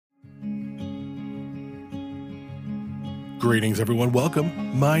Greetings, everyone.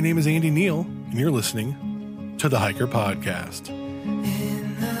 Welcome. My name is Andy Neal, and you're listening to the Hiker Podcast.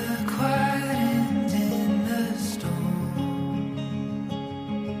 In the quiet and in the storm,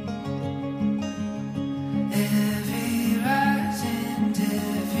 every rise and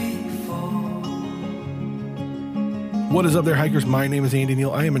every fall. What is up there, hikers? My name is Andy Neal.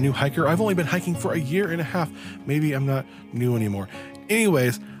 I am a new hiker. I've only been hiking for a year and a half. Maybe I'm not new anymore.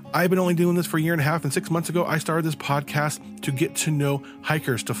 Anyways, I've been only doing this for a year and a half, and 6 months ago, I started this podcast to get to know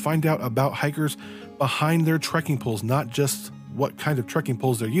hikers, to find out about hikers behind their trekking poles, not just what kind of trekking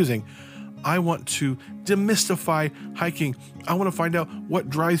poles they're using. I want to demystify hiking. I want to find out what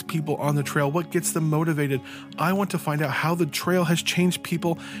drives people on the trail, what gets them motivated. I want to find out how the trail has changed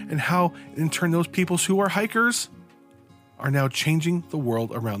people and how, in turn, those people who are hikers are now changing the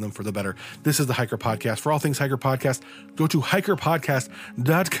world around them for the better. This is the Hiker Podcast. For all things Hiker Podcast, go to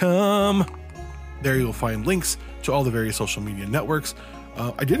hikerpodcast.com. There you'll find links to all the various social media networks.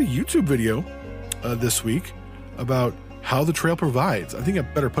 I did a YouTube video this week about how the trail provides. I think I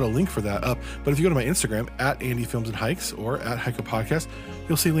better put a link for that up. But if you go to my Instagram, at Andy Films and Hikes or at Hiker Podcast,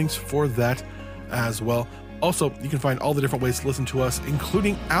 you'll see links for that as well. Also, you can find all the different ways to listen to us,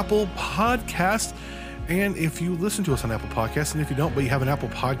 including Apple Podcasts. And if you listen to us on Apple Podcasts, and if you don't, but you have an Apple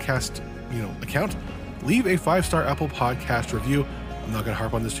Podcast, account, leave a 5-star Apple Podcast review. I'm not going to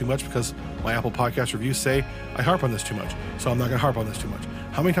harp on this too much because my Apple Podcast reviews say I harp on this too much. So I'm not going to harp on this too much.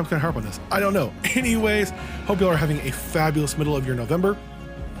 How many times can I harp on this? I don't know. Anyways, hope you all are having a fabulous middle of your November.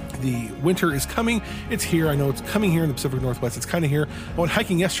 The winter is coming. It's here. I know it's coming here in the Pacific Northwest. It's kind of here. I went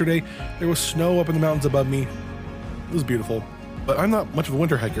hiking yesterday. There was snow up in the mountains above me. It was beautiful. But I'm not much of a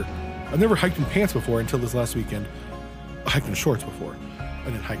winter hiker. I've never hiked in pants before until this last weekend. I hiked in shorts before. I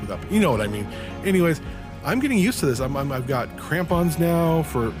didn't hike without, you know what I mean. Anyways, I'm getting used to this. I've got crampons now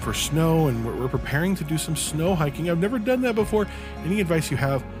for snow, and we're preparing to do some snow hiking. I've never done that before. Any advice you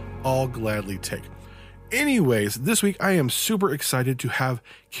have, I'll gladly take. Anyways, this week I am super excited to have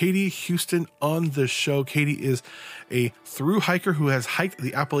Katie Houston on the show. Katie is a thru hiker who has hiked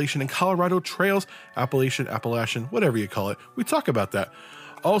the Appalachian and Colorado trails, Appalachian, whatever you call it. We talk about that.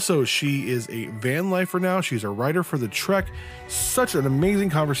 Also, she is a van lifer now. She's a writer for the Trek. Such an amazing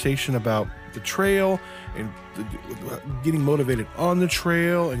conversation about the trail and getting motivated on the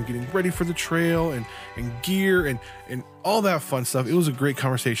trail and getting ready for the trail and gear and all that fun stuff. It was a great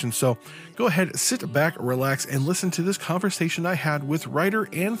conversation. So go ahead, sit back, relax, and listen to this conversation I had with writer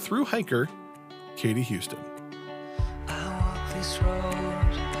and thru hiker Katie Houston. I walk this road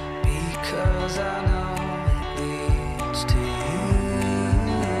because I know it leads to you.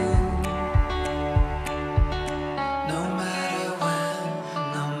 No matter when,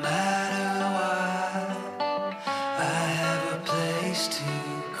 no matter what, I have a place to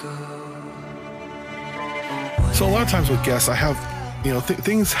go. So a lot of times with guests, I have,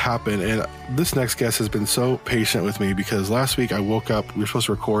 things happen, and this next guest has been so patient with me because last week I woke up, we were supposed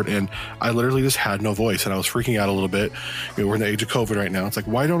to record, and I literally just had no voice, and I was freaking out a little bit. We're in the age of COVID right now. It's like,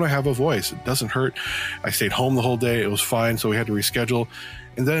 why don't I have a voice? It doesn't hurt. I stayed home the whole day. It was fine, so we had to reschedule.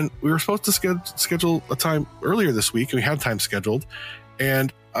 And then we were supposed to schedule a time earlier this week, and we had time scheduled,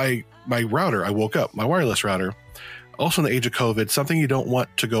 and my router, I woke up, my wireless router, also in the age of COVID, something you don't want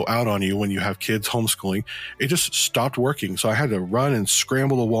to go out on you when you have kids homeschooling, it just stopped working. So I had to run and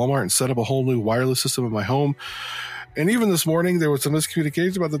scramble to Walmart and set up a whole new wireless system in my home. And even this morning, there was some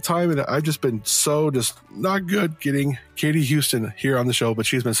miscommunication about the time, and I've just been so not good getting Katie Houston here on the show, but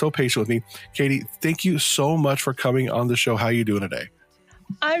she's been so patient with me. Katie, thank you so much for coming on the show. How are you doing today?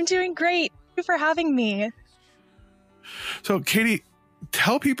 I'm doing great. Thank you for having me. So, Katie,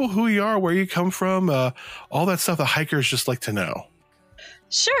 tell people who you are, where you come from, all that stuff the hikers just like to know.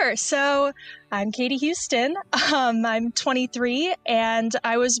 Sure. So I'm Katie Houston. I'm 23, and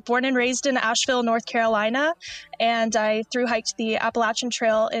I was born and raised in Asheville, North Carolina, and I thru hiked the Appalachian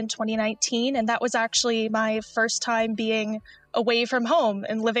Trail in 2019, and that was actually my first time being away from home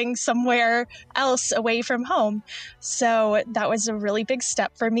and living somewhere else away from home. So that was a really big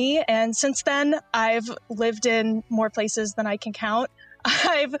step for me, and since then, I've lived in more places than I can count.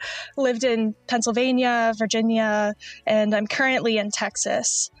 I've lived in Pennsylvania, Virginia, and I'm currently in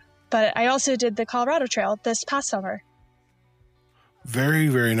Texas. But I also did the Colorado Trail this past summer. Very,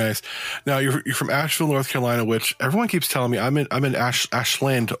 very nice. Now you're from Asheville, North Carolina, which everyone keeps telling me. I'm in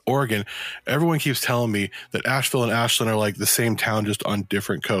Ashland, Oregon. Everyone keeps telling me that Asheville and Ashland are like the same town, just on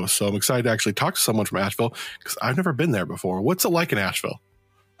different coasts. So I'm excited to actually talk to someone from Asheville because I've never been there before. What's it like in Asheville?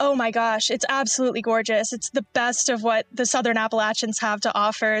 Oh my gosh, it's absolutely gorgeous. It's the best of what the Southern Appalachians have to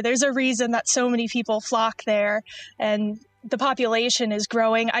offer. There's a reason that so many people flock there. And the population is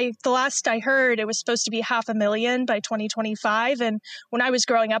growing. The last I heard, it was supposed to be 500,000 by 2025. And when I was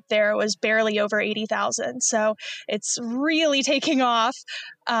growing up there, it was barely over 80,000. So it's really taking off.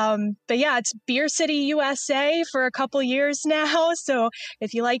 But yeah, it's Beer City, USA for a couple years now. So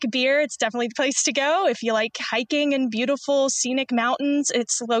if you like beer, it's definitely the place to go. If you like hiking and beautiful scenic mountains,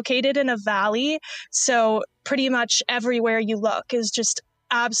 it's located in a valley. So pretty much everywhere you look is just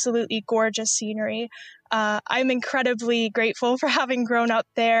absolutely gorgeous scenery. I'm incredibly grateful for having grown up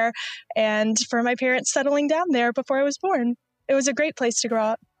there and for my parents settling down there before I was born. It was a great place to grow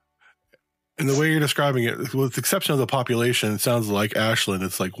up. And the way you're describing it, with the exception of the population, it sounds like Ashland.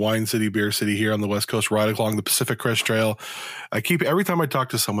 It's like wine city, beer city here on the West Coast, right along the Pacific Crest Trail. Every time I talk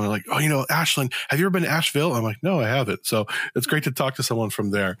to someone, they're like, oh, Ashland, have you ever been to Asheville? I'm like, no, I haven't. So it's great to talk to someone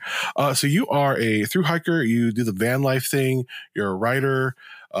from there. So you are a thru hiker. You do the van life thing. You're a writer.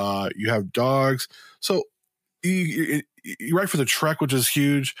 You have dogs. So you write for the Trek, which is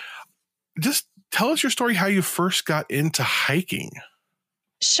huge. Just tell us your story, how you first got into hiking.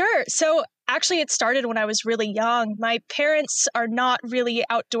 Sure. So actually, it started when I was really young. My parents are not really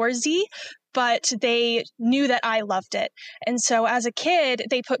outdoorsy, but they knew that I loved it. And so as a kid,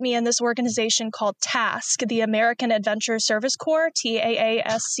 they put me in this organization called TASC, the American Adventure Service Corps,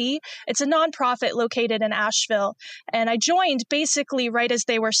 TAASC. It's a nonprofit located in Asheville. And I joined basically right as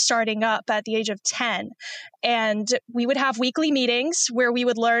they were starting up at the age of 10. And we would have weekly meetings where we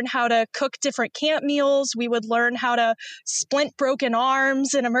would learn how to cook different camp meals. We would learn how to splint broken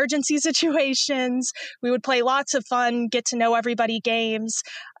arms in emergency situations. We would play lots of fun, get to know everybody games.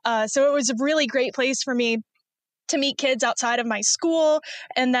 So it was a really great place for me to meet kids outside of my school.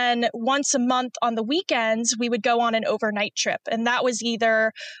 And then once a month on the weekends, we would go on an overnight trip. And that was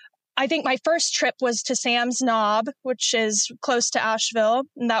I think my first trip was to Sam's Knob, which is close to Asheville.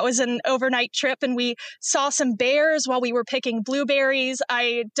 And that was an overnight trip. And we saw some bears while we were picking blueberries.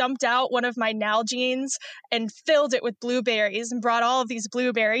 I dumped out one of my Nalgene's and filled it with blueberries and brought all of these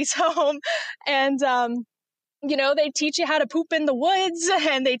blueberries home. And, they teach you how to poop in the woods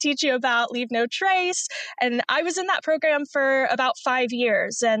and they teach you about leave no trace. And I was in that program for about 5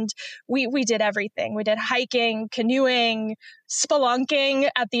 years and we did everything. We did hiking, canoeing, spelunking.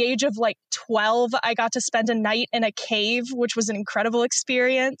 At the age of 12, I got to spend a night in a cave, which was an incredible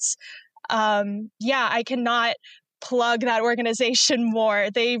experience. I cannot plug that organization more.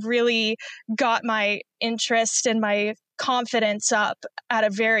 They really got my interest and my confidence up at a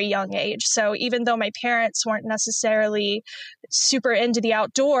very young age. So even though my parents weren't necessarily super into the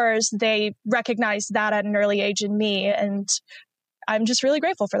outdoors, they recognized that at an early age in me. And I'm just really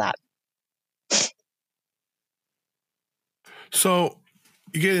grateful for that. So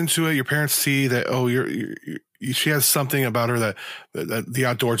you get into it, your parents see that, she has something about her that the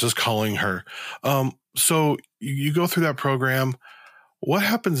outdoors is calling her. So you go through that program. What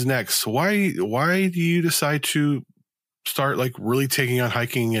happens next? Why do you decide to start really taking on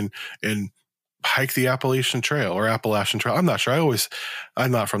hiking and hike the Appalachian Trail or Appalachian Trail? I'm not sure.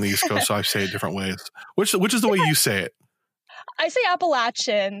 I'm not from the East Coast, so I say it different ways. Which is the way you say it? I say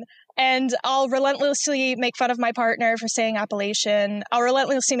Appalachian, and I'll relentlessly make fun of my partner for saying Appalachian. I'll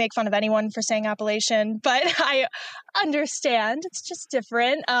relentlessly make fun of anyone for saying Appalachian, but I understand. It's just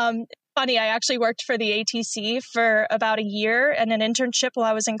different. Funny, I actually worked for the ATC for about a year and an internship while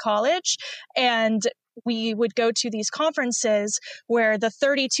I was in college, and we would go to these conferences where the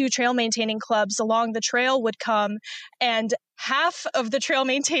 32 trail maintaining clubs along the trail would come, and half of the trail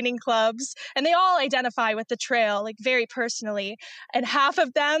maintaining clubs, and they all identify with the trail very personally, and half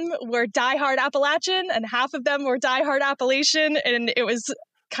of them were diehard Appalachian and half of them were diehard Appalachian, and it was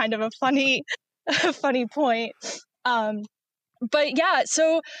kind of a funny point. But yeah,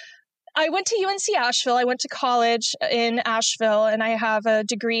 so I went to UNC Asheville. I went to college in Asheville, and I have a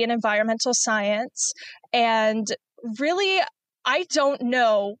degree in environmental science. And really, I don't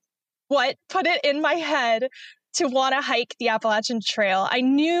know what put it in my head to want to hike the Appalachian Trail. I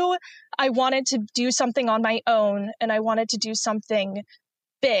knew I wanted to do something on my own, and I wanted to do something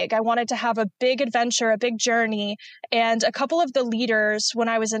big. I wanted to have a big adventure, a big journey. And a couple of the leaders when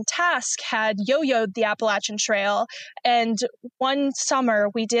I was in TASC had yo-yoed the Appalachian Trail. And one summer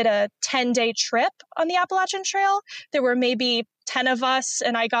we did a 10-day trip on the Appalachian Trail. There were maybe 10 of us,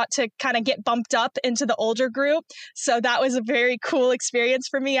 and I got to kind of get bumped up into the older group. So that was a very cool experience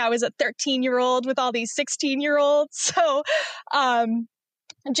for me. I was a 13-year-old with all these 16-year-olds. So,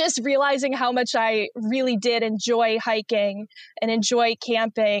 just realizing how much I really did enjoy hiking and enjoy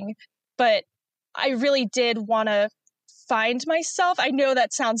camping, but I really did want to find myself. I know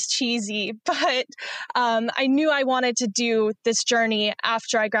that sounds cheesy, but I knew I wanted to do this journey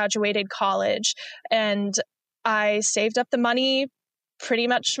after I graduated college. And I saved up the money pretty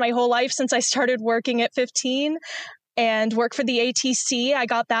much my whole life since I started working at 15 and work for the ATC. I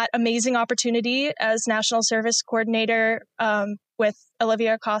got that amazing opportunity as National Service Coordinator with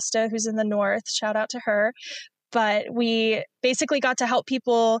Olivia Acosta, who's in the North. Shout out to her. But we basically got to help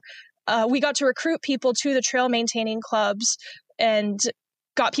people. We got to recruit people to the trail maintaining clubs and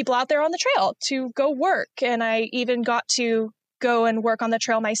got people out there on the trail to go work. And I even got to go and work on the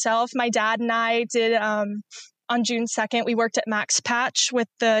trail myself. My dad and I did, on June 2nd, we worked at Max Patch with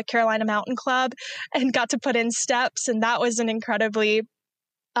the Carolina Mountain Club and got to put in steps. And that was an incredibly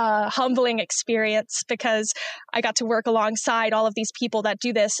humbling experience because I got to work alongside all of these people that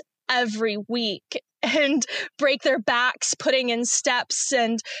do this every week and break their backs putting in steps.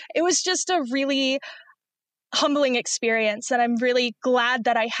 And it was just a really humbling experience. And I'm really glad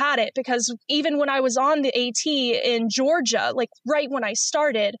that I had it because even when I was on the AT in Georgia, like right when I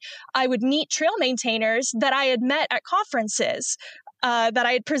started, I would meet trail maintainers that I had met at conferences that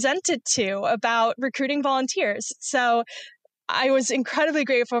I had presented to about recruiting volunteers. So I was incredibly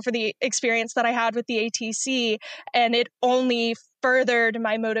grateful for the experience that I had with the ATC, and it only furthered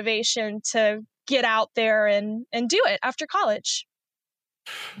my motivation to get out there and do it after college.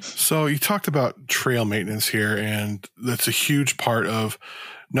 So you talked about trail maintenance here, and that's a huge part of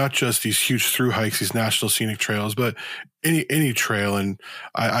not just these huge through hikes, these national scenic trails, but any trail. And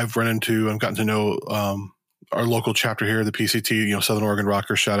I've gotten to know our local chapter here, the PCT, Southern Oregon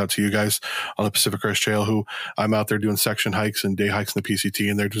Rockers. Shout out to you guys on the Pacific Crest Trail, who I'm out there doing section hikes and day hikes in the PCT,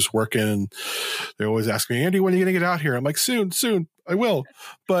 and they're just working. And they're always asking me, Andy, when are you going to get out here? I'm like, soon, I will.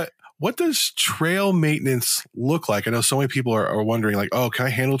 But what does trail maintenance look like? I know so many people are wondering, like, oh, can I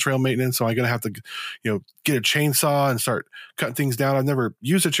handle trail maintenance? Am I going to have to, get a chainsaw and start cutting things down? I've never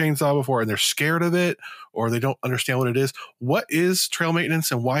used a chainsaw before, and they're scared of it, or they don't understand what it is. What is trail maintenance,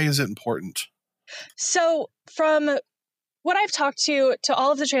 and why is it important? So from what I've talked to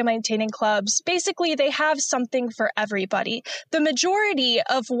all of the trail maintaining clubs, basically they have something for everybody. The majority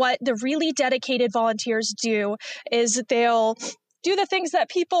of what the really dedicated volunteers do is they'll do the things that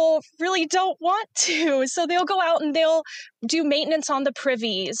people really don't want to. So they'll go out and they'll do maintenance on the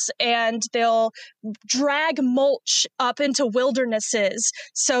privies, and they'll drag mulch up into wildernesses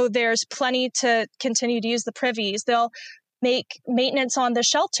so there's plenty to continue to use the privies. They'll make maintenance on the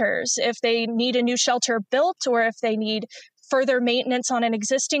shelters if they need a new shelter built, or if they need further maintenance on an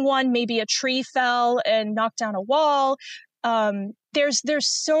existing one. Maybe a tree fell and knocked down a wall. There's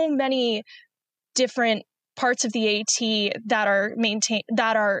so many different parts of the AT that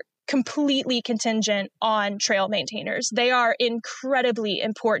are completely contingent on trail maintainers. They are incredibly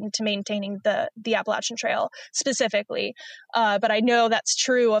important to maintaining the Appalachian Trail specifically. But I know that's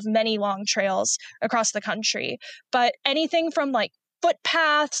true of many long trails across the country. But anything from like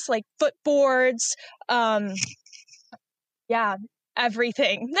footpaths, like footboards,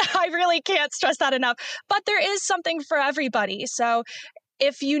 everything. I really can't stress that enough. But there is something for everybody. So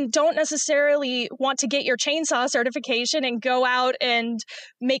if you don't necessarily want to get your chainsaw certification and go out and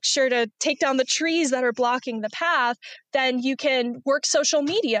make sure to take down the trees that are blocking the path, then you can work social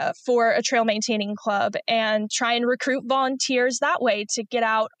media for a trail maintaining club and try and recruit volunteers that way to get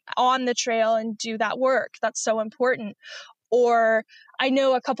out on the trail and do that work. That's so important. Or I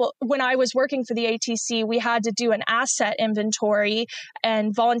know when I was working for the ATC, we had to do an asset inventory,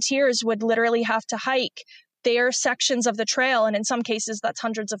 and volunteers would literally have to hike their sections of the trail, and in some cases that's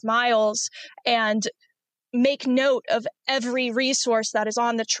hundreds of miles, and make note of every resource that is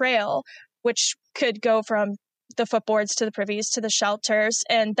on the trail, which could go from the footboards to the privies to the shelters,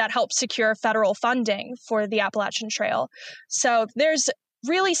 and that helps secure federal funding for the Appalachian Trail. So there's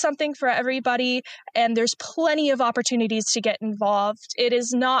really something for everybody, and there's plenty of opportunities to get involved. It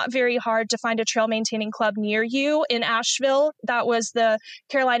is not very hard to find a trail maintaining club near you. In Asheville, that was the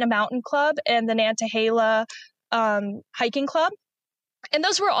Carolina Mountain Club and the Nantahala Hiking Club. And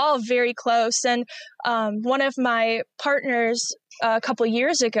those were all very close. And one of my partners a couple of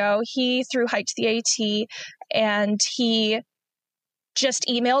years ago, he thru hiked the AT, and he just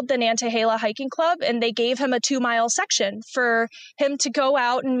emailed the Nantahala Hiking Club, and they gave him a 2-mile section for him to go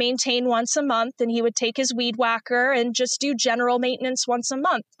out and maintain once a month. And he would take his weed whacker and just do general maintenance once a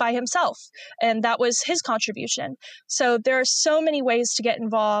month by himself. And that was his contribution. So there are so many ways to get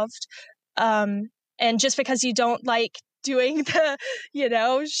involved. And just because you don't like doing the,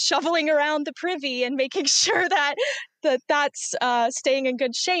 shoveling around the privy and making sure that's staying in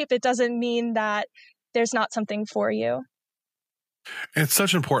good shape, it doesn't mean that there's not something for you. And it's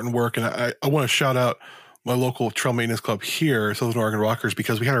such important work. And I want to shout out my local trail maintenance club here, Southern Oregon Rockers,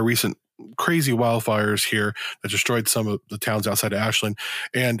 because we had our recent crazy wildfires here that destroyed some of the towns outside of Ashland.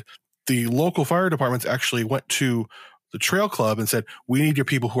 And the local fire departments actually went to the trail club and said, we need your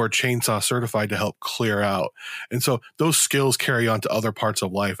people who are chainsaw certified to help clear out. And so those skills carry on to other parts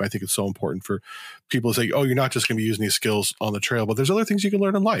of life. I think it's so important for people to say, oh, you're not just going to be using these skills on the trail, but there's other things you can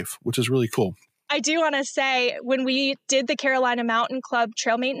learn in life, which is really cool. I do want to say, when we did the Carolina Mountain Club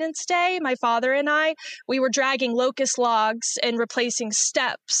Trail Maintenance Day, my father and I, we were dragging locust logs and replacing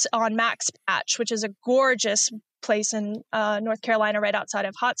steps on Max Patch, which is a gorgeous place in North Carolina right outside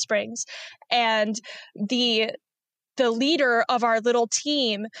of Hot Springs. And the leader of our little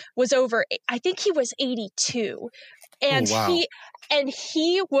team was I think he was 82. And oh, wow.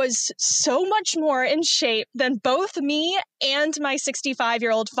 he was so much more in shape than both me and my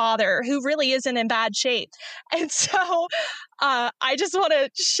 65-year-old father, who really isn't in bad shape. And so I just want to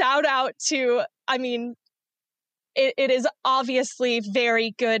shout out to, I mean, it is obviously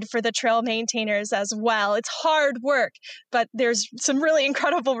very good for the trail maintainers as well. It's hard work, but there's some really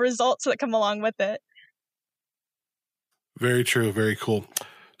incredible results that come along with it. Very true. Very cool.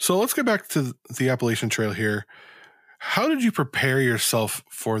 So let's get back to the Appalachian Trail here. How did you prepare yourself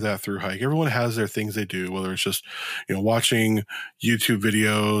for that through hike? Everyone has their things they do, whether it's just, watching YouTube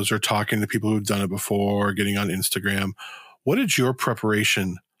videos or talking to people who've done it before, or getting on Instagram. What did your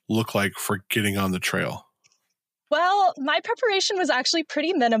preparation look like for getting on the trail? Well, my preparation was actually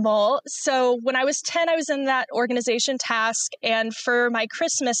pretty minimal. So when I was 10, I was in that organization task. And for my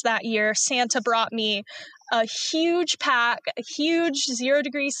Christmas that year, Santa brought me a huge pack, a huge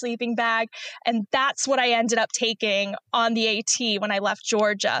 0-degree sleeping bag. And that's what I ended up taking on the AT when I left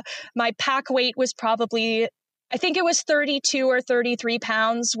Georgia. My pack weight was probably, I think it was 32 or 33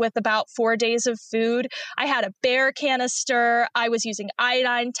 pounds with about 4 days of food. I had a bear canister. I was using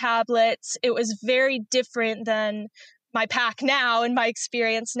iodine tablets. It was very different than my pack now and my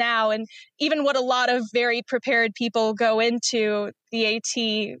experience now. And even what a lot of very prepared people go into the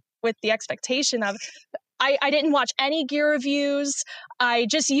AT with the expectation of. I didn't watch any gear reviews. I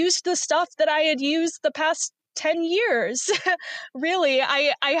just used the stuff that I had used the past 10 years. Really,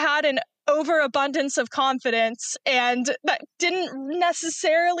 I had an overabundance of confidence, and that didn't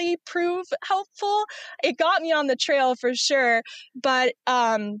necessarily prove helpful. It got me on the trail for sure, but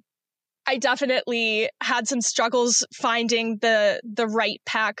I definitely had some struggles finding the right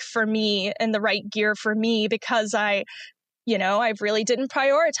pack for me and the right gear for me, because I really didn't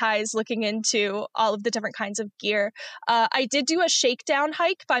prioritize looking into all of the different kinds of gear. I did do a shakedown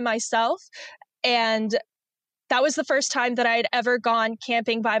hike by myself, and that was the first time that I had ever gone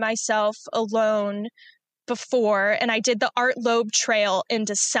camping by myself alone before. And I did the Art Loeb Trail in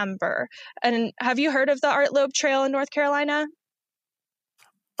December. And have you heard of the Art Loeb Trail in North Carolina?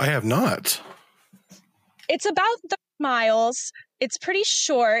 I have not. It's about 30 miles. It's pretty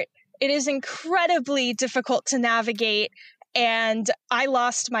short. It is incredibly difficult to navigate. And I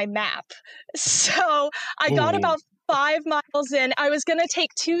lost my map. So I got about 5 miles in. I was going to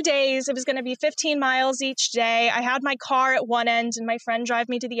take 2 days. It was going to be 15 miles each day. I had my car at one end and my friend drive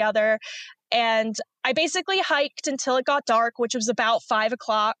me to the other. And I basically hiked until it got dark, which was about 5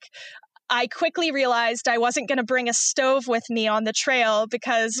 o'clock. I quickly realized I wasn't going to bring a stove with me on the trail,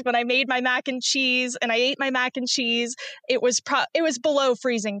 because when I made my mac and cheese and I ate my mac and cheese, it was below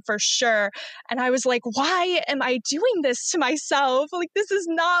freezing for sure. And I was like, why am I doing this to myself? Like, this is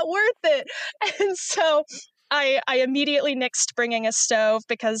not worth it. And so I immediately nixed bringing a stove,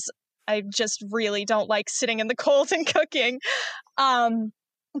 because I just really don't like sitting in the cold and cooking.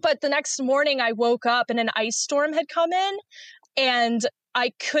 But the next morning I woke up and an ice storm had come in, and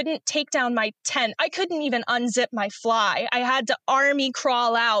I couldn't take down my tent. I couldn't even unzip my fly. I had to army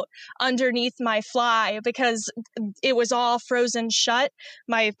crawl out underneath my fly because it was all frozen shut.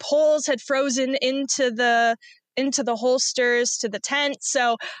 My poles had frozen into the holsters to the tent.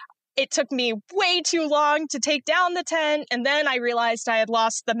 So it took me way too long to take down the tent. And then I realized I had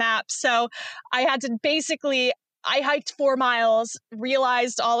lost the map. So I had to I hiked 4 miles,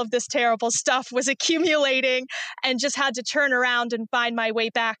 realized all of this terrible stuff was accumulating, and just had to turn around and find my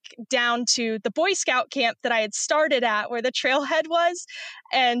way back down to the Boy Scout camp that I had started at, where the trailhead was,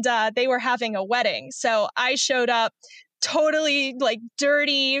 and they were having a wedding. So I showed up totally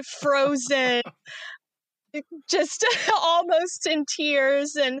dirty, frozen, just almost in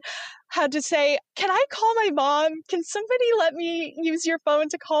tears, and had to say, can I call my mom? Can somebody let me use your phone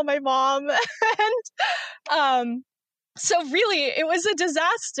to call my mom? And so really, it was a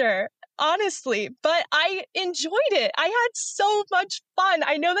disaster. honestly, but I enjoyed it. I had so much fun.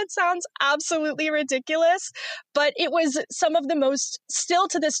 I know that sounds absolutely ridiculous, but it was some of the most, still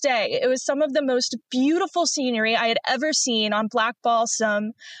to this day, it was some of the most beautiful scenery I had ever seen on Black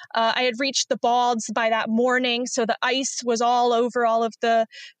Balsam. I had reached the Balds by that morning, so the ice was all over all of the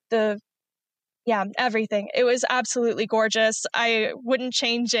yeah, everything. It was absolutely gorgeous. I wouldn't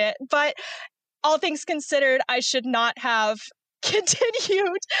change it, but all things considered, I should not have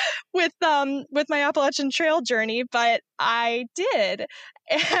continued with my Appalachian Trail journey, but I did,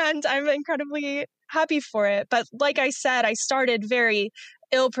 and I'm incredibly happy for it. But like I said, I started very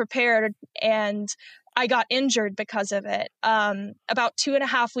ill prepared, and I got injured because of it. About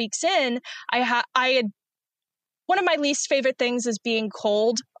 2.5 weeks in, I had one of my least favorite things is being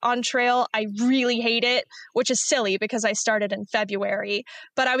cold on trail. I really hate it, which is silly because I started in February.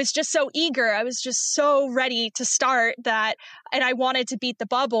 But I was just so eager. I was just so ready to start that, and I wanted to beat the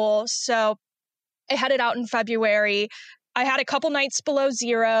bubble. So I headed out in February. I had a couple nights below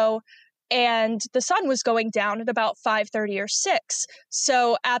zero, and the sun was going down at about 5:30 or 6.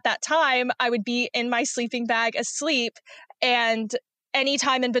 So at that time, I would be in my sleeping bag asleep, and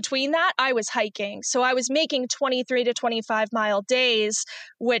anytime in between that, I was hiking. So I was making 23 to 25-mile days,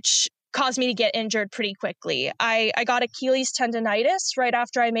 which caused me to get injured pretty quickly. I got Achilles tendonitis right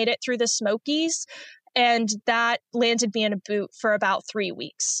after I made it through the Smokies, and that landed me in a boot for about 3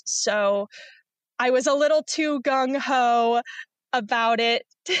 weeks. So I was a little too gung-ho about it,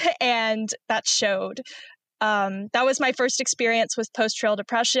 and that showed. That was my first experience with post-trail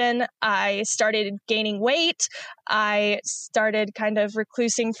depression. I started gaining weight. I started kind of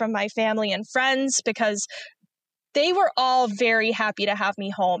reclusing from my family and friends because they were all very happy to have me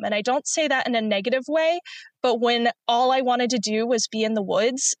home. And I don't say that in a negative way, but when all I wanted to do was be in the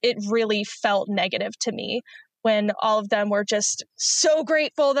woods, it really felt negative to me when all of them were just so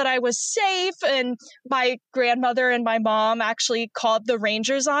grateful that I was safe. And my grandmother and my mom actually called the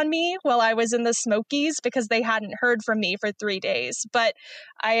rangers on me while I was in the Smokies because they hadn't heard from me for 3 days. But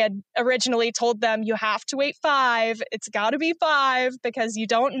I had originally told them, you have to wait 5. It's got to be 5 because you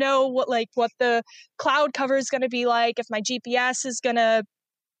don't know what the cloud cover is going to be like, if my GPS is going to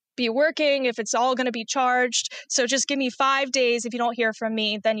be working, if it's all going to be charged. So just give me 5 days. If you don't hear from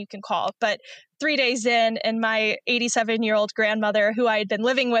me, then you can call. But 3 days in, and my 87-year-old grandmother, who I had been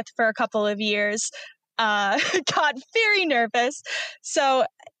living with for a couple of years, got very nervous. So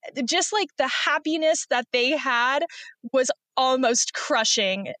just like the happiness that they had was almost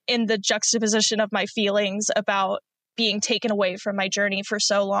crushing in the juxtaposition of my feelings about being taken away from my journey for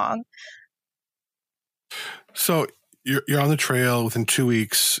so long. So you're on the trail within 2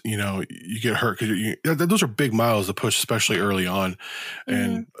 weeks, you get hurt because those are big miles to push, especially early on.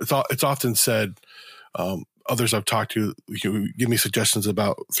 And it's often said, others I've talked to give me suggestions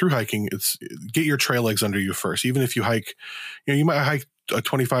about through hiking. It's get your trail legs under you first. Even if you hike, you might hike a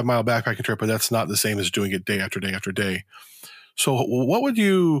 25-mile backpacking trip, but that's not the same as doing it day after day after day. So what would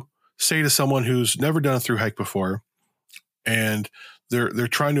you say to someone who's never done a through hike before and they're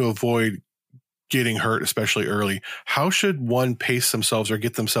trying to avoid getting hurt, especially early? How should one pace themselves or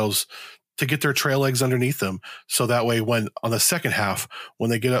get themselves to get their trail legs underneath them? So that way, when on the second half, when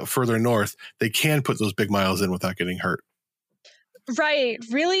they get up further north, they can put those big miles in without getting hurt. Right.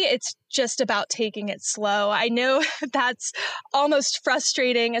 Really, it's just about taking it slow. I know that's almost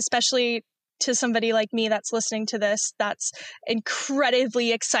frustrating, especially to somebody like me that's listening to this, that's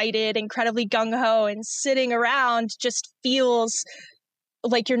incredibly excited, incredibly gung-ho, and sitting around just feels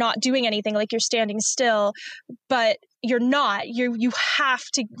like you're not doing anything, like you're standing still, but you're not. You have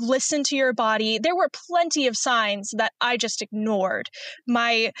to listen to your body. There were plenty of signs that I just ignored.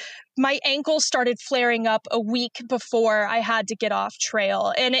 My ankle started flaring up a week before I had to get off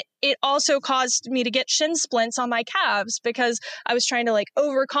trail, and it also caused me to get shin splints on my calves because I was trying to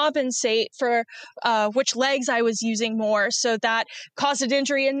overcompensate for which legs I was using more, so that caused an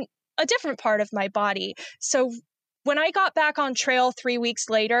injury in a different part of my body. So when I got back on trail 3 weeks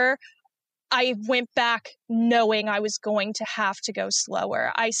later, I went back knowing I was going to have to go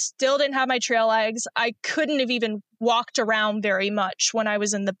slower. I still didn't have my trail legs. I couldn't have even walked around very much when I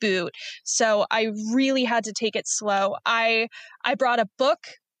was in the boot. So I really had to take it slow. I brought a book.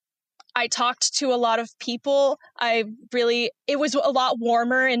 I talked to a lot of people. It was a lot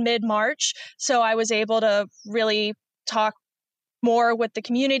warmer in mid-March, so I was able to really talk more with the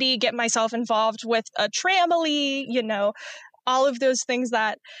community, get myself involved with a tramily, all of those things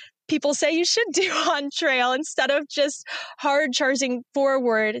that people say you should do on trail instead of just hard charging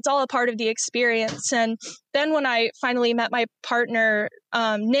forward. It's all a part of the experience. And then when I finally met my partner,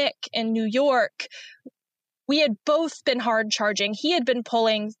 Nick, in New York, we had both been hard charging. He had been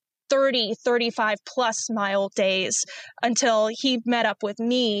pulling 30, 35 plus mile days until he met up with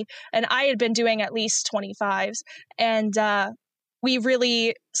me. And I had been doing at least 25s. And we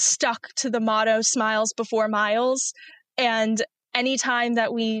really stuck to the motto, smiles before miles. And anytime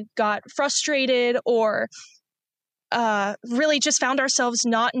that we got frustrated or really just found ourselves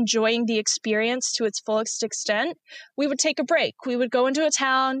not enjoying the experience to its fullest extent, we would take a break. We would go into a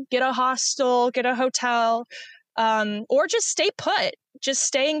town, get a hostel, get a hotel, or just stay put. Just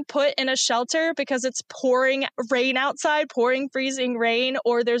staying put in a shelter because it's pouring rain outside, pouring freezing rain,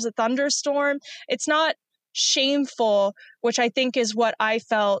 or there's a thunderstorm. It's not shameful, which I think is what I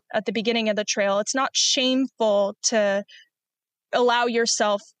felt at the beginning of the trail. It's not shameful to allow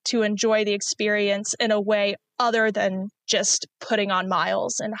yourself to enjoy the experience in a way other than just putting on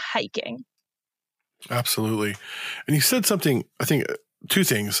miles and hiking. Absolutely. And you said something, I think two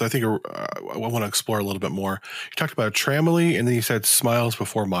things I think I want to explore a little bit more. You talked about Tramily, and then you said smiles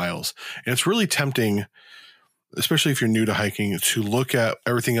before miles. And it's really tempting, especially if you're new to hiking, to look at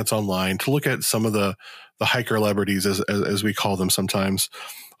everything that's online, to look at some of the hiker celebrities, as we call them sometimes,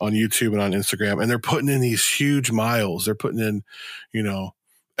 on YouTube and on Instagram. And they're putting in these huge miles. They're putting in,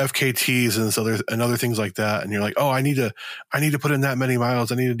 FKTs and other things like that. And you're like, oh, I need to put in that many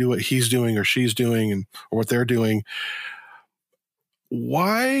miles. I need to do what he's doing or she's doing or what they're doing.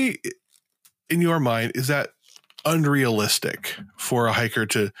 Why, in your mind, is that unrealistic for a hiker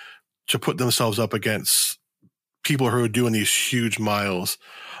to put themselves up against people who are doing these huge miles?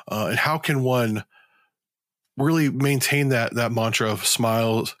 And how can one really maintain that mantra of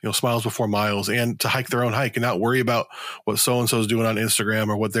smiles before miles, and to hike their own hike and not worry about what so-and-so is doing on Instagram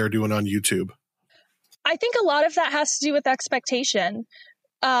or what they're doing on YouTube? I think a lot of that has to do with expectation.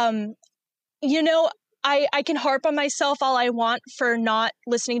 I can harp on myself all I want for not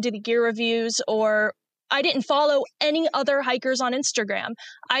listening to the gear reviews, or I didn't follow any other hikers on Instagram.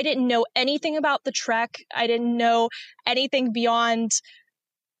 I didn't know anything about the trek. I didn't know anything beyond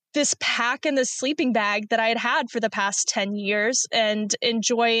this pack and this sleeping bag that I had had for the past 10 years and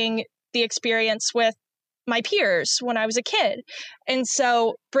enjoying the experience with my peers when I was a kid. And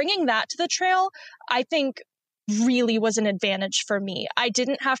so bringing that to the trail, I think really was an advantage for me. I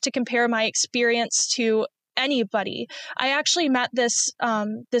didn't have to compare my experience to anybody. I actually met this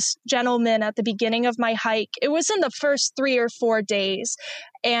gentleman at the beginning of my hike. It was in the first 3 or 4 days,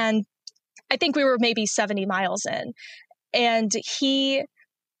 and I think we were maybe 70 miles in. And he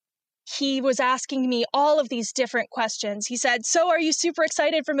was asking me all of these different questions. He said, "So are you super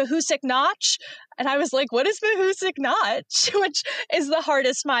excited for Mahoosuc Notch?" And I was like, "What is Mahoosuc Notch?" Which is the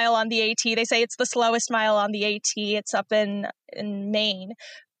hardest mile on the AT. They say it's the slowest mile on the AT. It's up in Maine.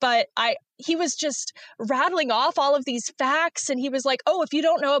 But he was just rattling off all of these facts, and he was like, "Oh, if you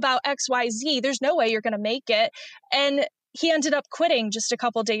don't know about XYZ, there's no way you're going to make it." And he ended up quitting just a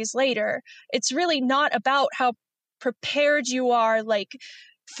couple days later. It's really not about how prepared you are,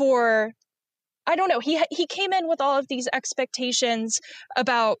 for, I don't know, he came in with all of these expectations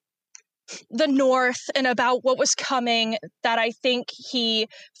about the North and about what was coming, that I think he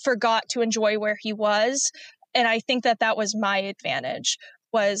forgot to enjoy where he was. And I think that was my advantage.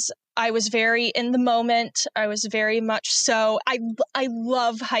 I was very in the moment. I was very much so. I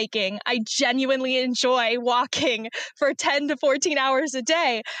love hiking. I genuinely enjoy walking for 10 to 14 hours a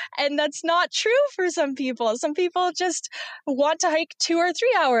day. And that's not true for some people. Some people just want to hike 2 or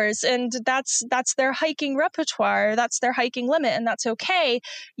 3 hours, and that's their hiking repertoire. That's their hiking limit, and that's okay.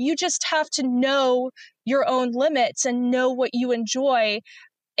 You just have to know your own limits and know what you enjoy,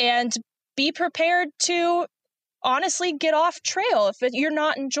 and be prepared to honestly get off trail if you're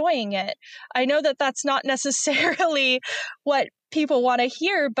not enjoying it. I know that that's not necessarily what people want to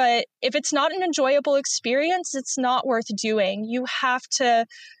hear, but if it's not an enjoyable experience, it's not worth doing. You have to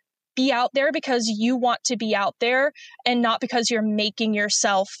be out there because you want to be out there, and not because you're making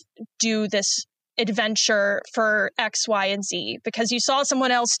yourself do this adventure for X, Y, and Z because you saw someone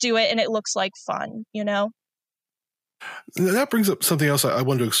else do it and it looks like fun, That brings up something else I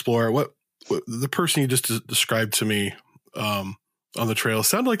wanted to explore. What the person you just described to me on the trail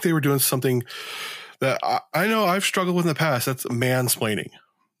sounded like they were doing something that I know I've struggled with in the past. That's mansplaining.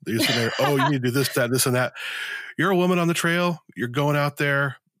 They used to say, "Oh, you need to do this, that, this, and that." You're a woman on the trail. You're going out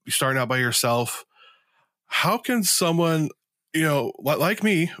there. You're starting out by yourself. How can someone, like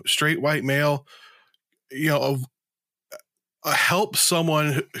me, straight white male, help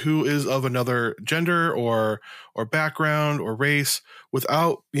someone who is of another gender or background or race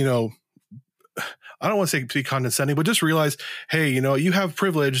without, I don't want to say be condescending, but just realize, hey, you have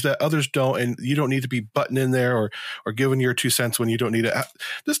privilege that others don't, and you don't need to be butting in there or giving your 2 cents when you don't need it.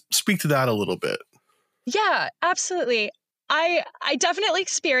 Just speak to that a little bit. Yeah, absolutely. I definitely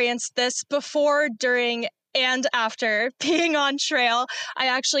experienced this before, during, and after being on trail. I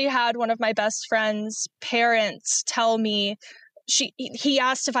actually had one of my best friend's parents tell me, he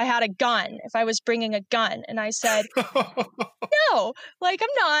asked if I had a gun, if I was bringing a gun, and I said, no, like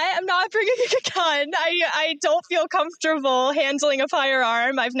I'm not bringing a gun. I don't feel comfortable handling a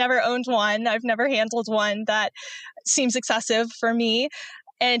firearm. I've never owned one. I've never handled one. That seems excessive for me.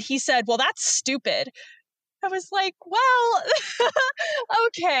 And he said, well, that's stupid. I was like, well,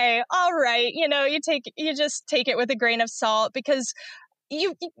 okay, all right. You just take it with a grain of salt, because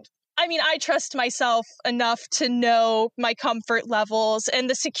I trust myself enough to know my comfort levels and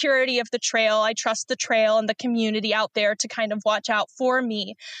the security of the trail. I trust the trail and the community out there to kind of watch out for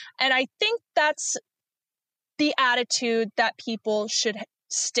me. And I think that's the attitude that people should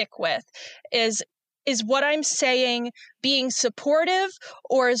stick with, is what I'm saying being supportive,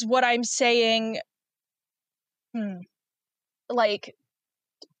 or is what I'm saying like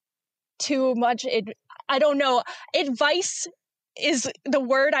too much? I don't know. Advice is the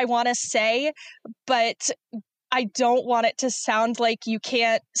word I want to say, but I don't want it to sound like you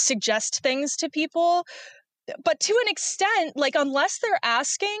can't suggest things to people. But to an extent, like, unless they're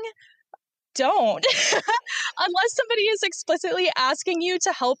asking, don't. Unless somebody is explicitly asking you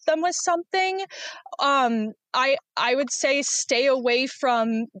to help them with something, I would say stay away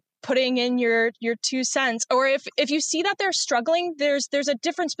from putting in your 2 cents. Or if you see that they're struggling, there's a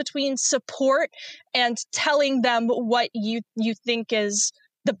difference between support and telling them what you think is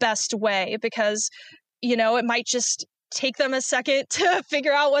the best way, because it might just take them a second to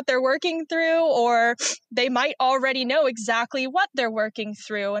figure out what they're working through, or they might already know exactly what they're working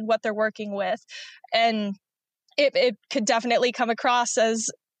through and what they're working with. And it could definitely come across as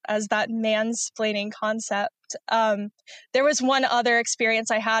that mansplaining concept. There was one other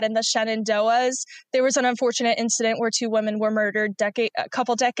experience I had in the Shenandoahs. There was an unfortunate incident where 2 women were murdered a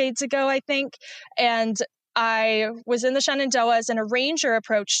couple decades ago, I think. And I was in the Shenandoahs, and a ranger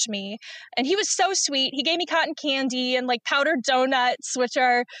approached me, and he was so sweet. He gave me cotton candy and like powdered donuts, which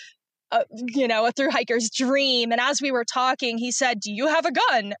are a thru hiker's dream. And as we were talking, he said, do you have a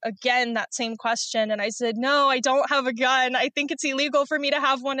gun? Again, that same question. And I said, no, I don't have a gun. I think it's illegal for me to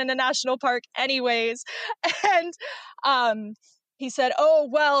have one in a national park anyways. And he said, oh,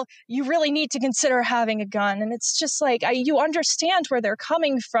 well, you really need to consider having a gun. And it's just like, you understand where they're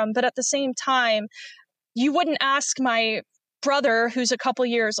coming from, but at the same time, you wouldn't ask my brother, who's a couple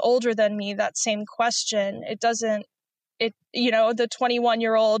years older than me, that same question. The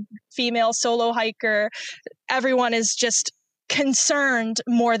 21-year-old female solo hiker, everyone is just concerned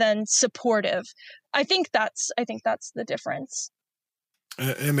more than supportive. I think that's the difference.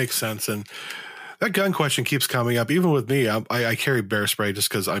 It makes sense. And that gun question keeps coming up. Even with me, I carry bear spray just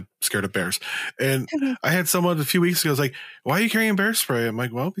because I'm scared of bears. And I had someone a few weeks ago was like, why are you carrying bear spray? I'm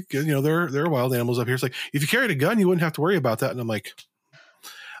like, well, because, there are wild animals up here. It's like, if you carried a gun, you wouldn't have to worry about that. And I'm like,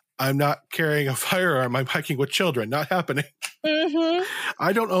 I'm not carrying a firearm. I'm hiking with children. Not happening. Mm-hmm.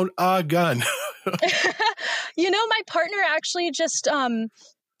 I don't own a gun. My partner actually just,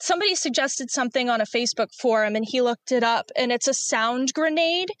 somebody suggested something on a Facebook forum, and he looked it up, and it's a sound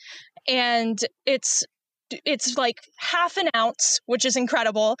grenade, and it's like half an ounce, which is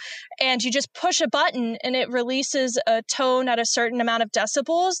incredible. And you just push a button and it releases a tone at a certain amount of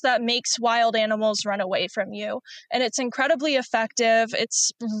decibels that makes wild animals run away from you. And it's incredibly effective.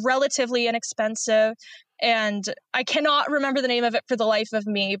 It's relatively inexpensive. And I cannot remember the name of it for the life of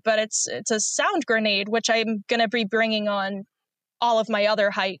me, but it's a sound grenade, which I'm going to be bringing on all of my other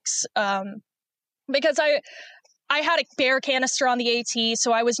hikes. Because I had a bear canister on the AT,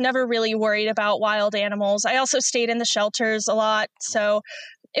 so I was never really worried about wild animals. I also stayed in the shelters a lot, so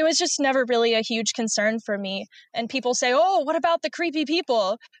it was just never really a huge concern for me. And people say, oh, what about the creepy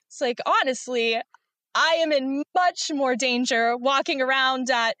people? It's like, honestly, I am in much more danger walking around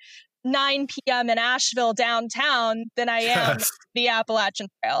at 9 p.m. in Asheville downtown than I am the Appalachian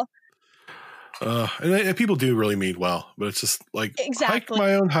Trail. And people do really mean well, but it's just like, exactly. Hike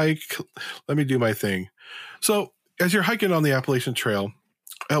my own hike. Let me do my thing. So as you're hiking on the Appalachian Trail,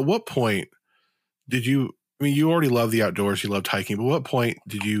 at what point did you already love the outdoors, you loved hiking, but what point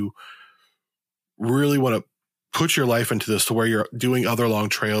did you really want to put your life into this to where you're doing other long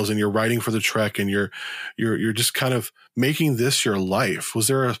trails and you're riding for the trek and you're just kind of making this your life? Was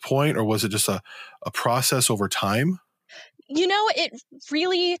there a point, or was it just a process over time? It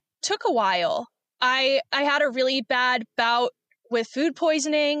really took a while. I had a really bad bout with food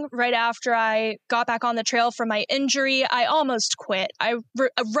poisoning right after I got back on the trail from my injury. I almost quit.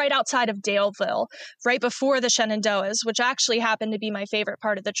 Right outside of Daleville, right before the Shenandoahs, which actually happened to be my favorite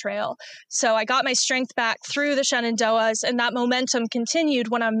part of the trail. So I got my strength back through the Shenandoahs, and that momentum continued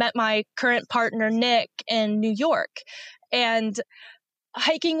when I met my current partner, Nick, in New York. And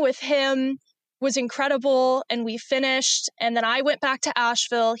hiking with him was incredible, and we finished. And then I went back to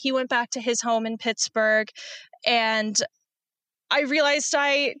Asheville. He went back to his home in Pittsburgh. And I realized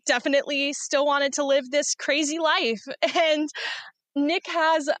I definitely still wanted to live this crazy life. And Nick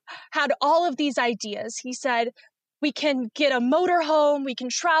has had all of these ideas. He said, we can get a motorhome, we can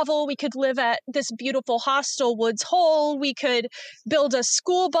travel, we could live at this beautiful hostel, Woods Hole, we could build a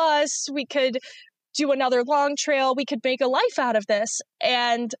school bus, we could do another long trail, we could make a life out of this.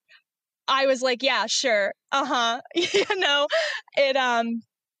 And I was like, yeah, sure.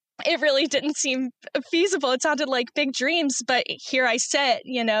 It really didn't seem feasible. It sounded like big dreams, but here I sit,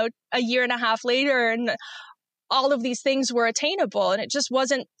 a year and a half later, and all of these things were attainable. And it just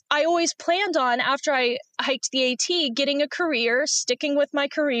wasn't, I always planned on, after I hiked the AT, getting a career, sticking with my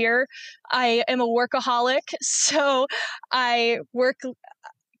career. I am a workaholic. So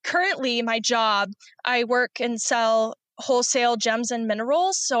currently my job, I work and sell wholesale gems and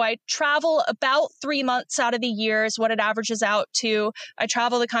minerals. So I travel about 3 months out of the year is what it averages out to. I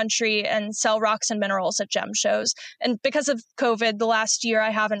travel the country and sell rocks and minerals at gem shows. And because of COVID, the last year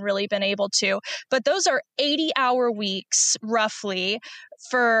I haven't really been able to. But those are 80-hour weeks, roughly,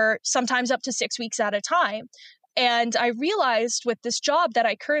 for sometimes up to 6 weeks at a time. And I realized with this job that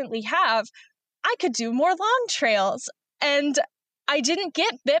I currently have, I could do more long trails. And I didn't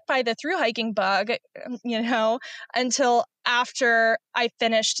get bit by the thru hiking bug, until after I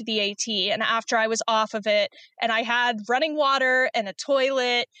finished the AT and after I was off of it, and I had running water and a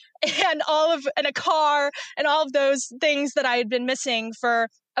toilet and a car and all of those things that I had been missing for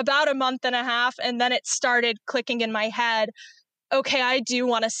about a month and a half. And then it started clicking in my head. Okay, I do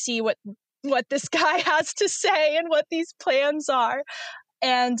want to see what this guy has to say and what these plans are.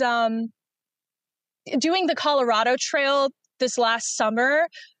 And doing the Colorado Trail this last summer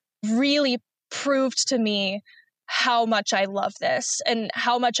really proved to me how much I love this and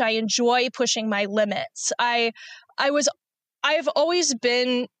how much I enjoy pushing my limits. I've always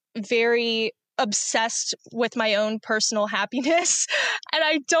been very obsessed with my own personal happiness. And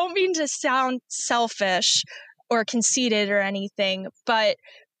I don't mean to sound selfish or conceited or anything, but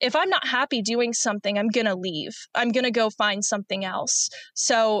if I'm not happy doing something, I'm going to leave. I'm going to go find something else.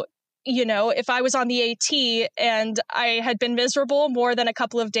 So if I was on the AT and I had been miserable more than a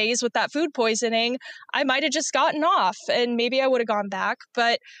couple of days with that food poisoning, I might have just gotten off and maybe I would have gone back.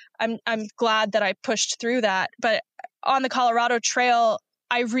 But I'm glad that I pushed through that. But on the Colorado Trail,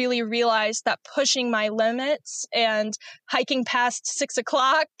 I really realized that pushing my limits and hiking past 6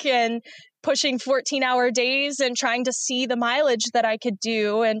 o'clock and pushing 14-hour days and trying to see the mileage that I could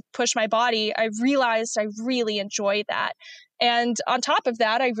do and push my body, I realized I really enjoy that. And on top of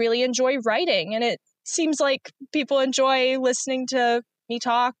that, I really enjoy writing. And it seems like people enjoy listening to me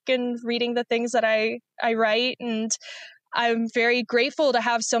talk and reading the things that I write. And I'm very grateful to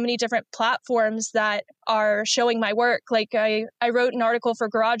have so many different platforms that are showing my work. Like I wrote an article for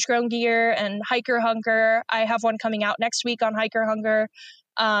Garage Grown Gear and Hiker Hunger. I have one coming out next week on Hiker Hunger.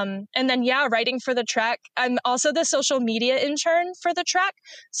 And then, writing for the Trek. I'm also the social media intern for the Trek.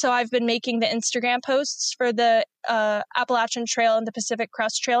 So I've been making the Instagram posts for the Appalachian Trail and the Pacific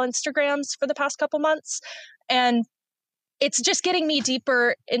Crest Trail Instagrams for the past couple months. And it's just getting me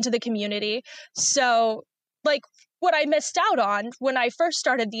deeper into the community. So like what I missed out on when I first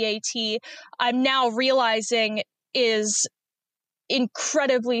started the AT, I'm now realizing is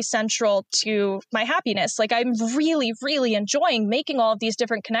incredibly central to my happiness. Like I'm really, really enjoying making all of these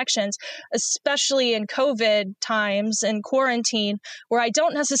different connections, especially in COVID times and quarantine, where I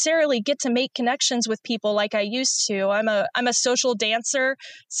don't necessarily get to make connections with people like I used to. I'm a social dancer,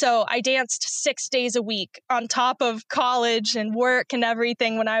 so I danced 6 days a week on top of college and work and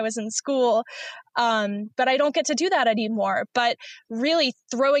everything when I was in school. But I don't get to do that anymore. But really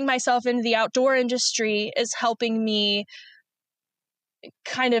throwing myself into the outdoor industry is helping me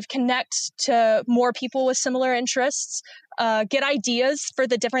kind of connect to more people with similar interests, get ideas for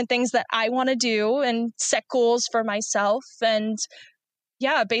the different things that I want to do and set goals for myself. And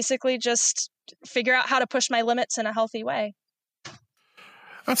basically just figure out how to push my limits in a healthy way.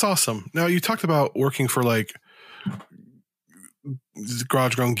 That's awesome. Now you talked about working for like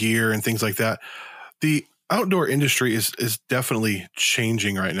Garage Grown Gear and things like that. The outdoor industry is definitely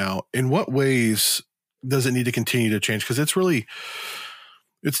changing right now. In what ways does it need to continue to change? Because it's really,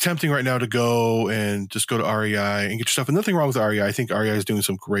 it's tempting right now to go and just go to REI and get your stuff. And nothing wrong with REI. I think REI is doing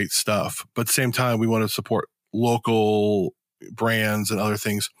some great stuff. But at the same time, we want to support local brands and other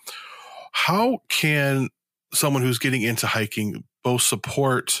things. How can someone who's getting into hiking both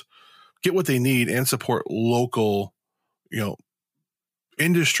get what they need and support local,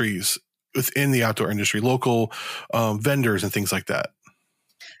 industries within the outdoor industry, local vendors and things like that?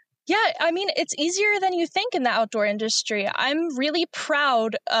 Yeah, I mean, it's easier than you think in the outdoor industry. I'm really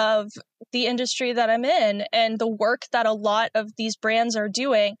proud of the industry that I'm in and the work that a lot of these brands are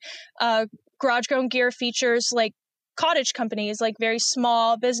doing. Garage Grown Gear features like cottage companies, like very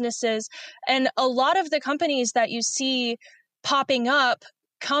small businesses. And a lot of the companies that you see popping up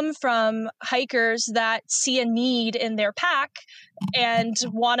come from hikers that see a need in their pack and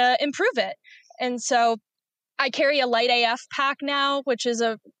want to improve it. And so I carry a Light AF pack now, which is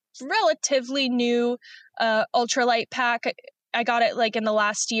a relatively new ultralight pack. I got it like in the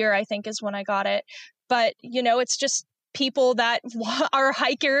last year, I think is when I got it. But, it's just people that are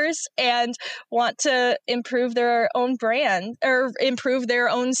hikers and want to improve their own brand or improve their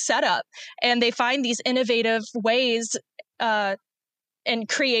own setup. And they find these innovative ways and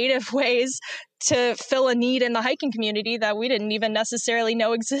creative ways to fill a need in the hiking community that we didn't even necessarily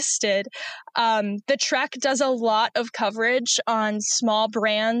know existed. The Trek does a lot of coverage on small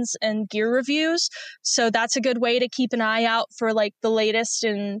brands and gear reviews. So that's a good way to keep an eye out for like the latest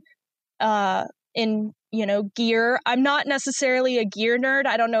in gear. I'm not necessarily a gear nerd.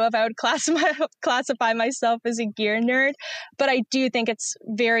 I don't know if I would classify myself as a gear nerd, but I do think it's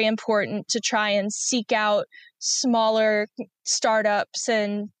very important to try and seek out smaller startups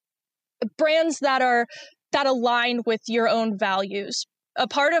and brands that align with your own values. A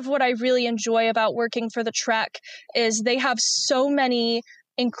part of what I really enjoy about working for the Trek is they have so many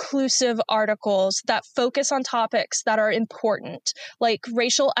inclusive articles that focus on topics that are important, like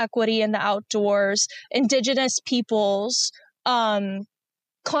racial equity in the outdoors, indigenous peoples,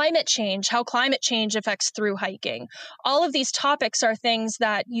 climate change, how climate change affects through hiking. All of these topics are things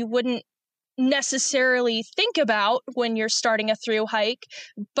that you wouldn't necessarily think about when you're starting a through hike,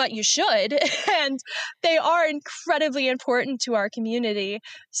 but you should. And they are incredibly important to our community.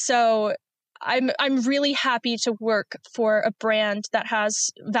 So I'm really happy to work for a brand that has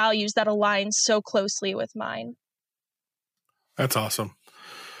values that align so closely with mine. That's awesome.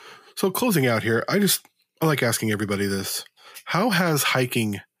 So closing out here, I like asking everybody this. How has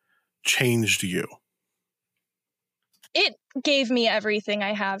hiking changed you? It gave me everything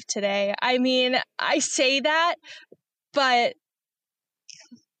I have today. I mean, I say that, but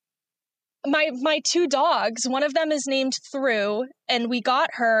my two dogs, one of them is named Thru, and we got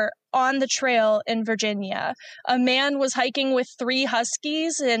her on the trail in Virginia. A man was hiking with 3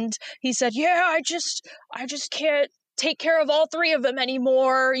 huskies, and he said, "Yeah, I just can't take care of all 3 of them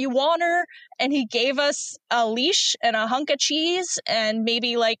anymore. You want her?" And he gave us a leash and a hunk of cheese and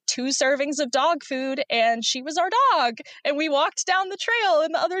maybe like 2 servings of dog food, and she was our dog. And we walked down the trail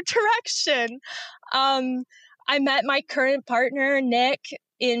in the other direction. I met my current partner, Nick,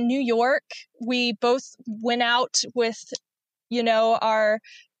 in New York. We both went out with,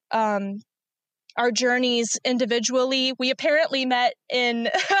 our journeys individually. We apparently met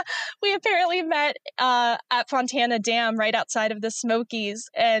at Fontana Dam right outside of the Smokies.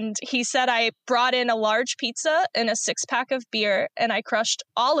 And he said I brought in a large pizza and a 6-pack of beer, and I crushed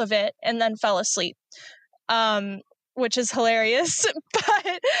all of it and then fell asleep, which is hilarious.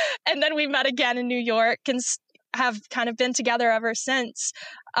 And then we met again in New York and have kind of been together ever since.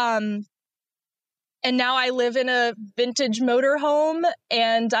 And now I live in a vintage motorhome,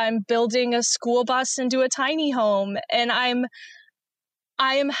 and I'm building a school bus into a tiny home, and I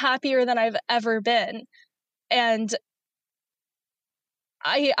am happier than I've ever been. And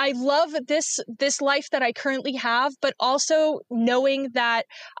I love this life that I currently have, but also knowing that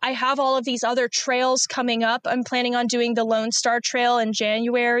I have all of these other trails coming up. I'm planning on doing the Lone Star Trail in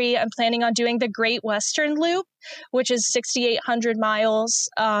January. I'm planning on doing the Great Western Loop, which is 6,800 miles,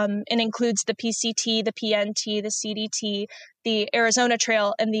 and includes the PCT, the PNT, the CDT, the Arizona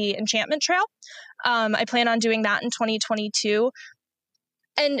Trail, and the Enchantment Trail. I plan on doing that in 2022.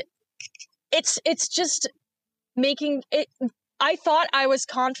 And it's just making it. I thought I was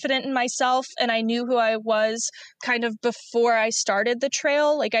confident in myself, and I knew who I was kind of before I started the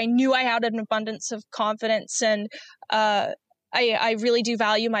trail. Like, I knew I had an abundance of confidence, and I really do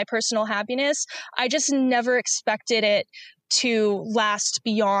value my personal happiness. I just never expected it to last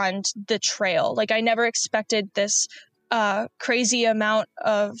beyond the trail. Like, I never expected this crazy amount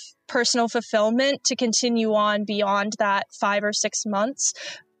of personal fulfillment to continue on beyond that 5 or 6 months.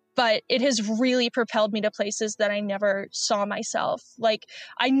 but it has really propelled me to places that I never saw myself. Like,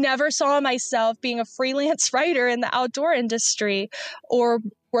 I never saw myself being a freelance writer in the outdoor industry or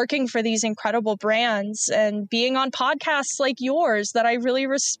working for these incredible brands and being on podcasts like yours that I really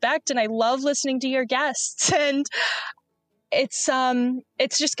respect, and I love listening to your guests. And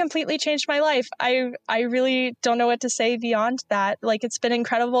it's just completely changed my life. I really don't know what to say beyond that. Like, it's been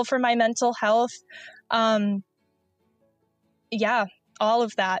incredible for my mental health. Yeah, all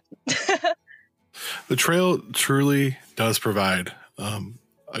of that. The trail truly does provide.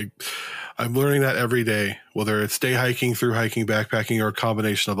 I'm learning that every day, whether it's day hiking, through hiking, backpacking, or a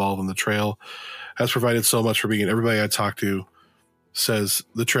combination of all of them. The trail has provided so much for me, and everybody I talk to says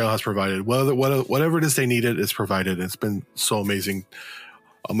the trail has provided. Whatever it is they needed, it's provided. It's been so amazing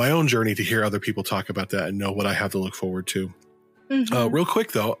on my own journey to hear other people talk about that and know what I have to look forward to. Mm-hmm. Real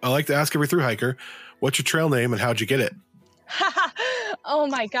quick, though, I like to ask every through hiker, what's your trail name and how'd you get it? Oh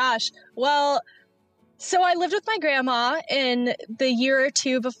my gosh. Well, so I lived with my grandma in the year or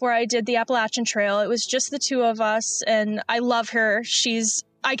two before I did the Appalachian Trail. It was just the two of us, and I love her.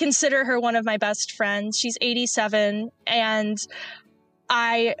 I consider her one of my best friends. She's 87, and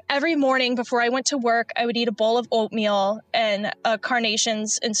every morning before I went to work, I would eat a bowl of oatmeal and a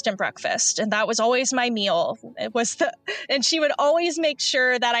Carnation's instant breakfast. And that was always my meal. And she would always make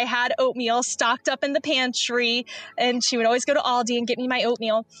sure that I had oatmeal stocked up in the pantry. And she would always go to Aldi and get me my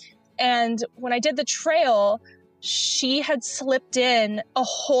oatmeal. And when I did the trail, she had slipped in a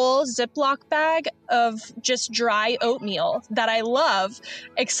whole Ziploc bag of just dry oatmeal that I love,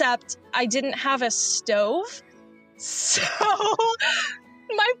 except I didn't have a stove. So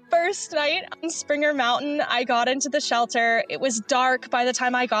my first night on Springer Mountain, I got into the shelter. It was dark by the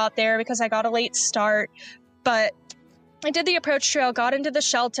time I got there because I got a late start, but I did the approach trail, got into the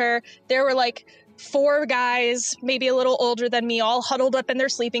shelter. There were like 4 guys, maybe a little older than me, all huddled up in their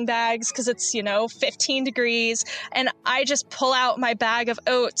sleeping bags because it's, 15 degrees. And I just pull out my bag of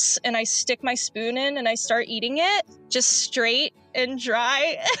oats and I stick my spoon in and I start eating it just straight and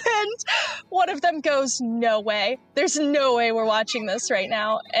dry. And one of them goes, "No way. There's no way we're watching this right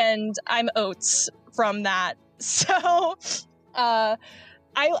now." And I'm Oats from that. So I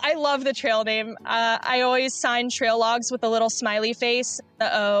love the trail name. I always sign trail logs with a little smiley face,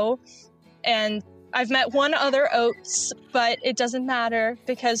 the O. And I've met one other Oats, but it doesn't matter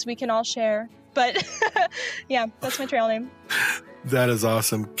because we can all share. But yeah, that's my trail name. That is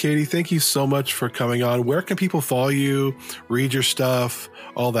awesome. Katie, thank you so much for coming on. Where can people follow you, read your stuff,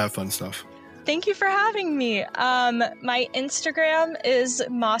 all that fun stuff? Thank you for having me. My Instagram is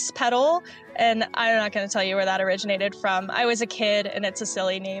Moss Petal, and I'm not going to tell you where that originated from. I was a kid, and it's a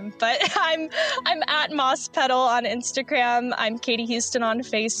silly name, but I'm at Moss Petal on Instagram. I'm Katie Houston on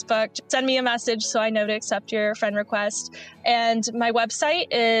Facebook. Send me a message so I know to accept your friend request. And my website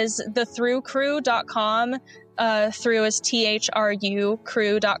is thethroughcrew.com. Through is THRU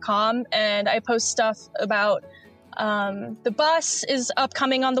crew.com, and I post stuff about the bus is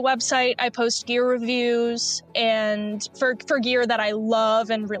upcoming on the website. I post gear reviews and for gear that I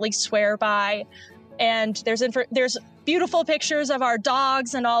love and really swear by. And there's beautiful pictures of our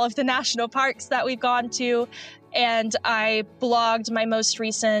dogs and all of the national parks that we've gone to. And I blogged my most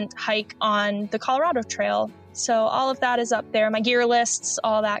recent hike on the Colorado Trail. So all of that is up there. My gear lists,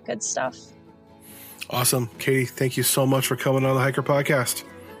 all that good stuff. Awesome. Katie, thank you so much for coming on the Hiker Podcast.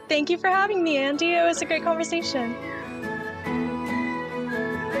 Thank you for having me, Andy. It was a great conversation.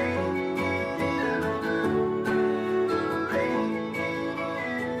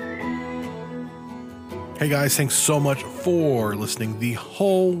 Hey guys, thanks so much for listening the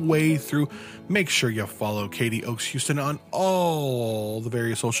whole way through. Make sure you follow Katie Oaks Houston on all the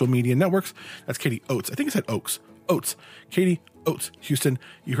various social media networks. That's Katie Oats. I think it said Oaks. Oats. Katie Oats Houston.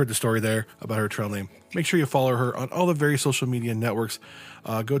 You heard the story there about her trail name. Make sure you follow her on all the various social media networks.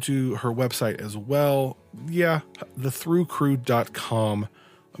 Go to her website as well. Yeah, thethroughcrew.com.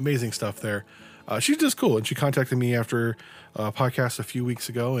 Amazing stuff there. She's just cool, and she contacted me after a podcast a few weeks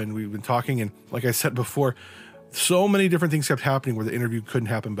ago, and we've been talking, and like I said before, so many different things kept happening where the interview couldn't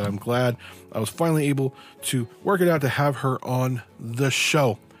happen, but I'm glad I was finally able to work it out to have her on the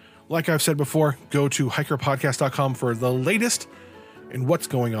show. Like I've said before, go to hikerpodcast.com for the latest in what's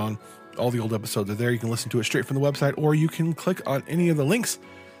going on. All the old episodes are there. You can listen to it straight from the website, or you can click on any of the links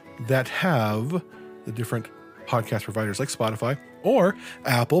that have the different podcast providers like Spotify or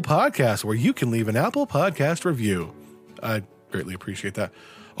Apple Podcasts, where you can leave an Apple Podcast review. I greatly appreciate that.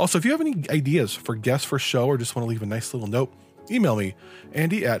 Also, if you have any ideas for guests for show or just want to leave a nice little note, email me,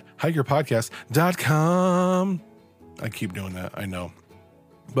 Andy at hikerpodcast.com. I keep doing that, I know.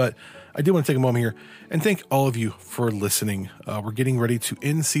 But I do want to take a moment here and thank all of you for listening. We're getting ready to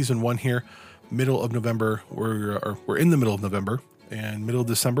end season 1 here, middle of November. We're in the middle of November, and middle of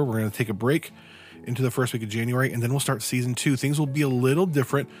December, we're going to take a break into the first week of January, and then we'll start season 2. Things will be a little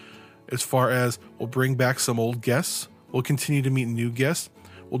different as far as we'll bring back some old guests. We'll continue to meet new guests.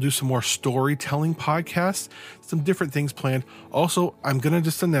 We'll do some more storytelling podcasts, some different things planned. Also, I'm going to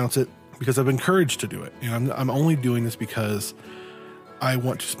just announce it because I've been encouraged to do it. And I'm only doing this because I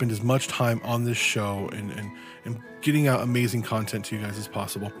want to spend as much time on this show and getting out amazing content to you guys as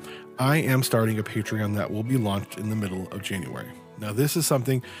possible. I am starting a Patreon that will be launched in the middle of January. Now, this is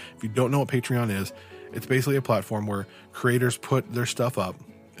something, if you don't know what Patreon is, it's basically a platform where creators put their stuff up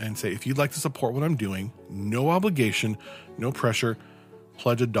and say, if you'd like to support what I'm doing, no obligation, no pressure,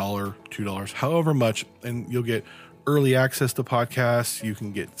 pledge $1, $2, however much, and you'll get early access to podcasts. You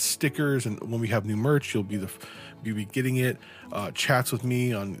can get stickers, and when we have new merch, you'll be getting it. Chats with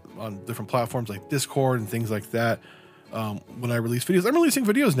me on different platforms like Discord and things like that. When I release videos, I'm releasing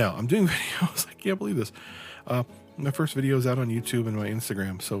videos now. I'm doing videos. I can't believe this. My first video is out on YouTube and my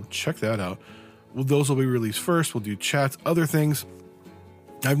Instagram, so check that out. Well, those will be released first. We'll do chats, other things.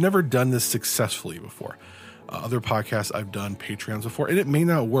 I've never done this successfully before. Other podcasts, I've done Patreons before, and it may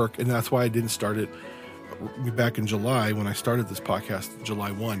not work, and that's why I didn't start it back in July when I started this podcast,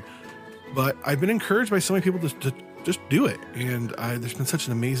 July 1. But I've been encouraged by so many people to just do it, and there's been such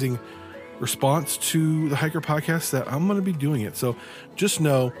an amazing response to the Hiker Podcast that I'm going to be doing it. So just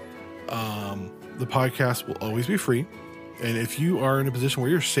know the podcast will always be free, and if you are in a position where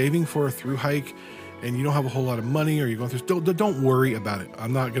you're saving for a through hike and you don't have a whole lot of money, or you're going through, don't worry about it.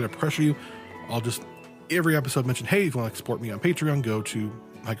 I'm not going to pressure you. I'll just every episode mention, hey, if you want to support me on Patreon, go to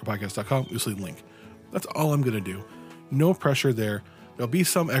hikerpodcast.com. You'll see the link. That's all I'm going to do. No pressure there. There'll be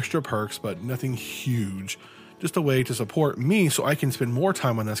some extra perks, but nothing huge. Just a way to support me so I can spend more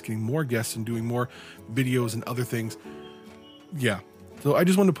time on this, getting more guests and doing more videos and other things. Yeah. So I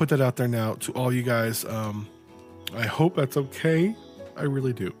just want to put that out there now to all you guys. I hope that's okay. I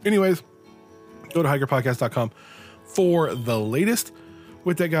really do. Anyways, go to hikerpodcast.com for the latest.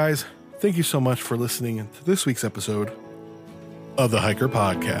 With that, guys, thank you so much for listening to this week's episode of the Hiker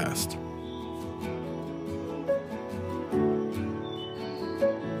Podcast.